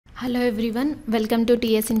Hello everyone, welcome to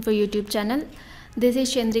Tsinfo YouTube channel. This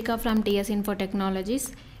is Chandrika from Tsinfo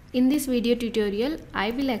Technologies. In this video tutorial,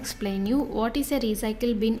 I will explain you what is a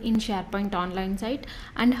recycle bin in SharePoint Online Site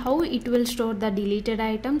and how it will store the deleted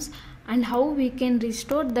items and how we can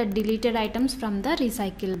restore the deleted items from the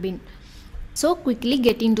recycle bin. So quickly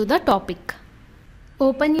get into the topic.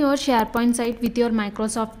 Open your SharePoint site with your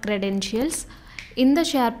Microsoft credentials. In the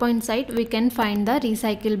SharePoint site, we can find the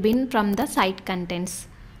recycle bin from the site contents.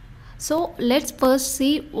 So let's first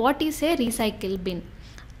see what is a recycle bin.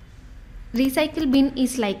 Recycle bin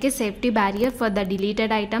is like a safety barrier for the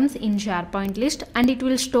deleted items in SharePoint list, and it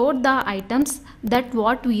will store the items that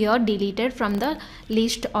what we are deleted from the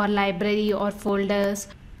list or library or folders.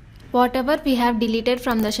 Whatever we have deleted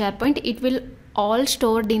from the SharePoint, it will all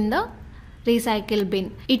stored in the recycle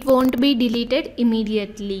bin. It won't be deleted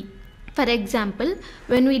immediately. For example,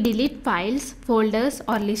 when we delete files, folders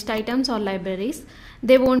or list items or libraries,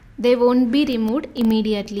 they won't be removed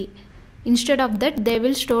immediately. Instead of that, they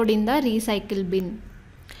will stored in the recycle bin.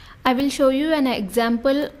 I will show you an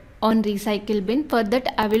example on recycle bin. For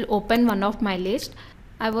that, I will open one of my list.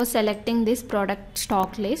 I was selecting this product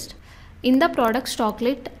stock list. In the product stock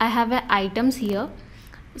list, I have items here.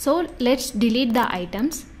 So let's delete the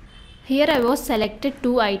items. Here I was selected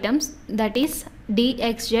two items, that is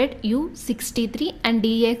DXZU63 and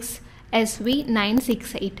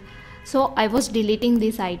DXSV968. So I was deleting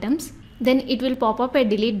these items. Then it will pop up a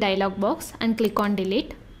delete dialog box and click on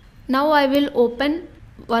delete. Now I will open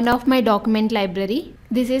one of my document library.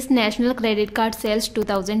 This is National Credit Card Sales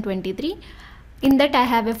 2023. In that I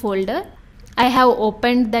have a folder. I have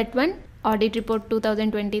opened that one, Audit Report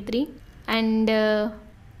 2023 and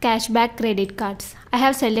Cashback Credit Cards. I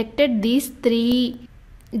have selected these three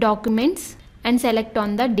documents and select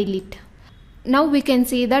on the delete. Now we can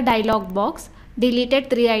see the dialog box. Deleted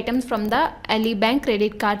 3 items from the Ali Bank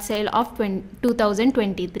credit card sale of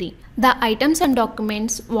 2023. The items and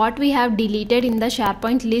documents what we have deleted in the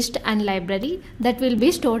SharePoint list and library, that will be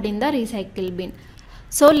stored in the recycle bin.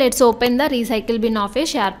 So let's open the recycle bin of a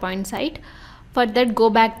SharePoint site. For that, go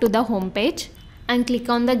back to the home page and click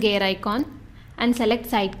on the gear icon and select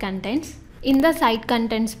site contents. In the site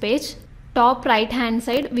contents page, top right hand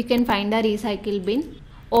side, we can find the recycle bin.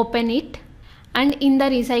 Open it. And in the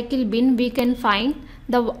recycle bin, we can find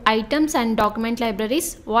the items and document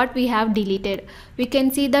libraries what we have deleted. We can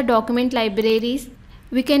see the document libraries.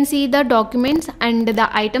 We can see the documents and the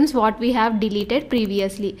items what we have deleted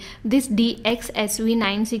previously. This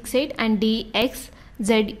DXSV968 and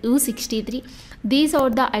DXZU63. These are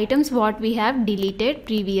the items what we have deleted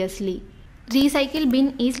previously. Recycle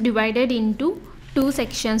bin is divided into two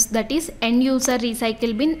sections, that is end user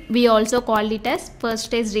recycle bin. We also call it as first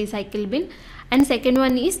stage recycle bin. And second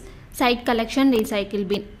one is site collection recycle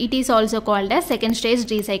bin. It is also called as second stage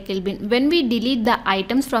recycle bin. When we delete the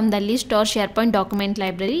items from the list or SharePoint document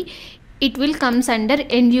library, it will comes under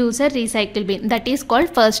end user recycle bin, that is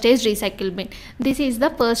called first stage recycle bin. This is the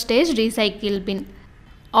first stage recycle bin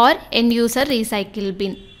or end user recycle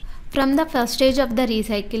bin. From the first stage of the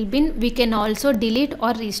recycle bin, we can also delete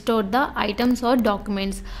or restore the items or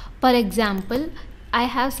documents. For example, I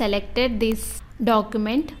have selected this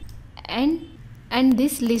document and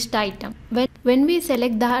this list item. When we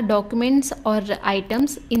select the documents or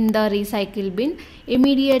items in the recycle bin,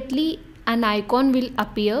 immediately an icon will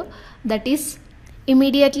appear, that is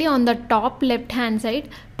immediately on the top left hand side,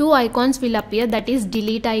 two icons will appear, that is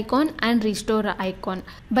delete icon and restore icon.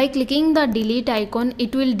 By clicking the delete icon,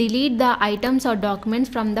 it will delete the items or documents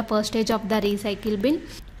from the first stage of the recycle bin.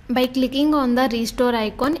 By clicking on the restore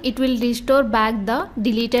icon, it will restore back the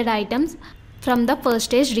deleted items from the first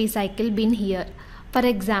stage recycle bin here. For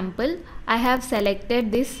example, I have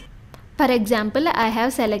selected this.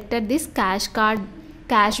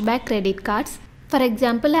 Cashback credit cards. For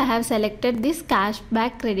example, I have selected this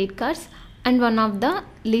cashback credit cards and one of the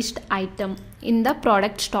list item in the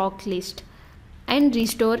product stock list and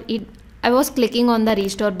restore it. I was clicking on the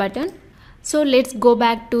restore button. So let's go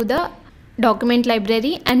back to the document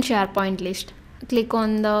library and SharePoint list. Click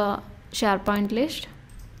on the SharePoint list.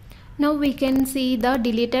 Now we can see the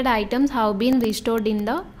deleted items have been restored in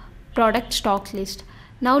the product stock list.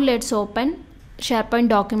 Now let's open SharePoint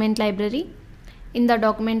document library. In the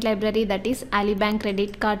document library, that is Ali Bank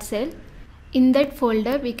credit card sale. In that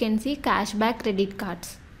folder, we can see cashback credit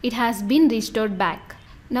cards. It has been restored back.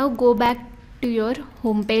 Now go back to your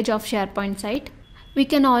home page of SharePoint site. We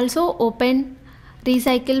can also open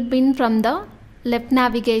recycle bin from the left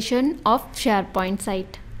navigation of SharePoint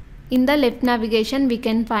site. In the left navigation, we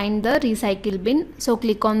can find the recycle bin. So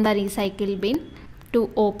click on the recycle bin to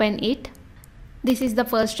open it. This is the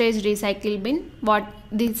first stage recycle bin.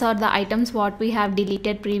 These are the items what we have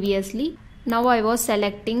deleted previously. Now I was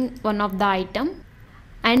selecting one of the item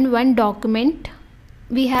and one document.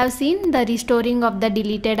 We have seen the restoring of the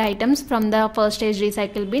deleted items from the first stage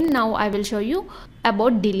recycle bin. Now I will show you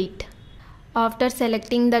about delete. After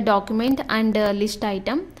selecting the document and list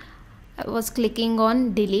item, I was clicking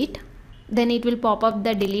on delete. Then it will pop up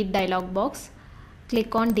the delete dialog box.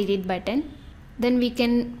 Click on delete button. Then we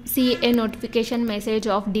can see a notification message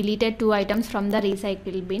of deleted 2 items from the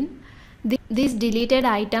recycle bin. These deleted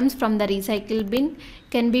items from the recycle bin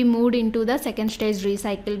can be moved into the second stage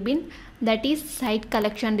recycle bin, that is site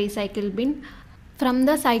collection recycle bin. From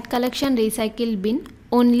the site collection recycle bin,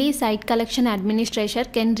 only site collection administrator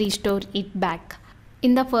can restore it back.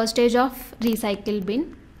 In the first stage of recycle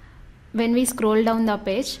bin, when we scroll down the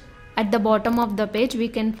page, at the bottom of the page we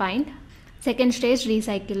can find second stage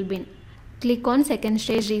recycle bin. Click on second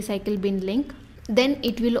stage recycle bin link. Then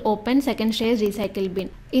it will open second stage recycle bin.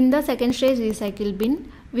 In the second stage recycle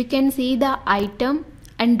bin, we can see the item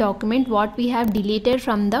and document what we have deleted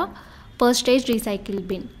from the first stage recycle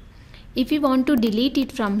bin. If you want to delete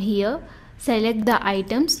it from here, select the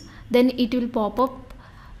items. Then it will pop up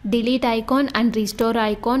delete icon and restore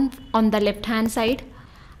icon on the left hand side.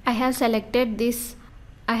 I have selected this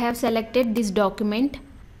document,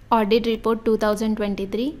 audit report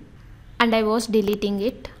 2023, and I was deleting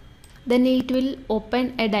it. Then it will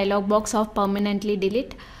open a dialog box of permanently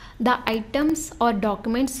delete. The items or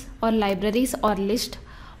documents or libraries or list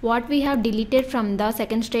what we have deleted from the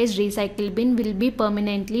second stage recycle bin will be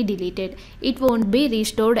permanently deleted. It won't be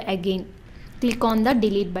restored again. Click on the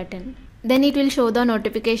delete button. Then it will show the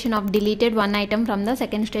notification of deleted 1 item from the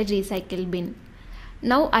second stage recycle bin.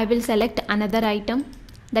 Now I will select another item,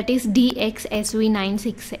 that is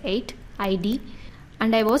DXSV968 ID,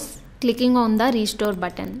 and I was clicking on the restore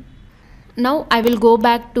button. Now I will go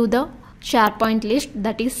back to the SharePoint list,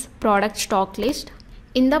 that is product stock list.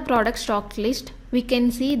 In the product stock list, we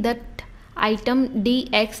can see that item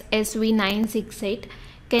DXSV968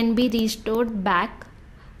 can be restored back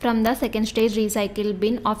from the second stage recycle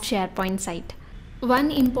bin of SharePoint site. One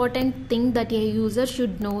important thing that a user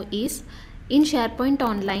should know is, in SharePoint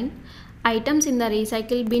Online, items in the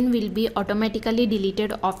recycle bin will be automatically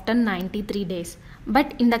deleted after 93 days.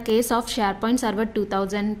 But in the case of SharePoint Server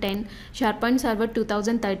 2010, SharePoint Server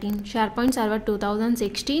 2013, SharePoint Server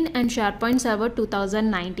 2016 and SharePoint Server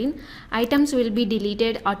 2019, items will be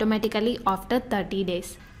deleted automatically after 30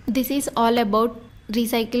 days. This is all about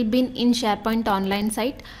recycle bin in SharePoint Online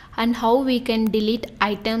Site and how we can delete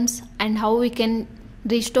items and how we can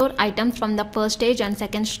restore items from the first stage and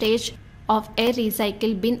second stage of a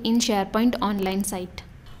recycle bin in SharePoint Online Site.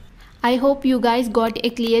 I hope you guys got a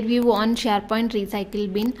clear view on SharePoint recycle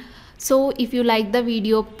bin. So if you like the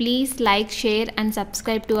video, please like, share and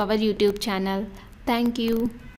subscribe to our YouTube channel. Thank you.